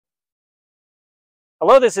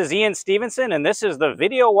Hello, this is Ian Stevenson, and this is the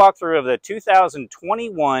video walkthrough of the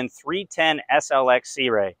 2021 310 SLX Sea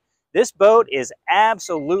Ray. This boat is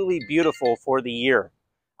absolutely beautiful for the year.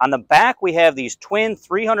 On the back, we have these twin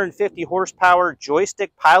 350 horsepower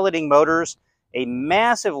joystick piloting motors, a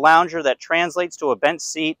massive lounger that translates to a bench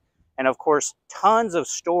seat, and of course, tons of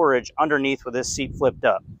storage underneath with this seat flipped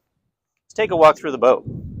up. Let's take a walk through the boat.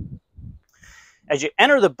 As you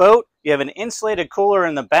enter the boat, you have an insulated cooler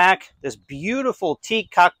in the back, this beautiful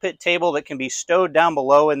teak cockpit table that can be stowed down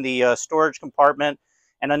below in the storage compartment,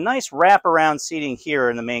 and a nice wraparound seating here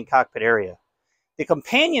in the main cockpit area. The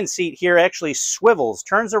companion seat here actually swivels,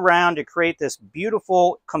 turns around to create this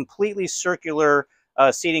beautiful, completely circular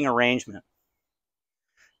seating arrangement.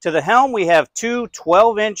 To the helm, we have two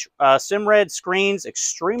 12-inch Simred screens,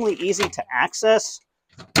 extremely easy to access.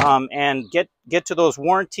 And get to those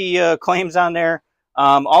warranty claims on there.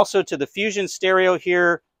 Also to the Fusion stereo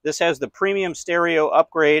here, this has the premium stereo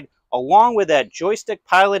upgrade, along with that joystick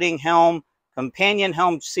piloting helm, companion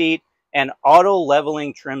helm seat, and auto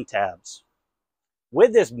leveling trim tabs.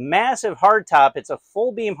 With this massive hardtop, it's a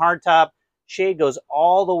full beam hardtop. Shade goes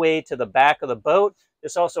all the way to the back of the boat.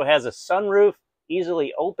 This also has a sunroof,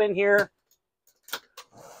 easily open here,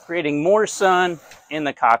 creating more sun in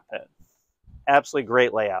the cockpit. Absolutely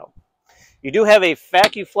great layout. You do have a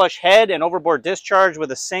vacuum flush head and overboard discharge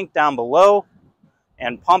with a sink down below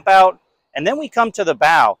and pump out. And then we come to the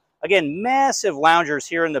bow. Again, massive loungers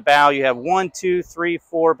here in the bow. You have 1, 2, 3,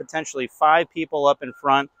 4, potentially 5 people up in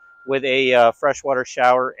front with a freshwater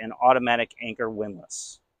shower and automatic anchor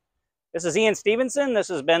windlass. This is Ian Stevenson. This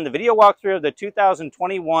has been the video walkthrough of the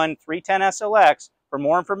 2021 310 SLX. For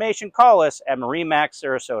more information, call us at MarineMax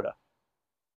Sarasota.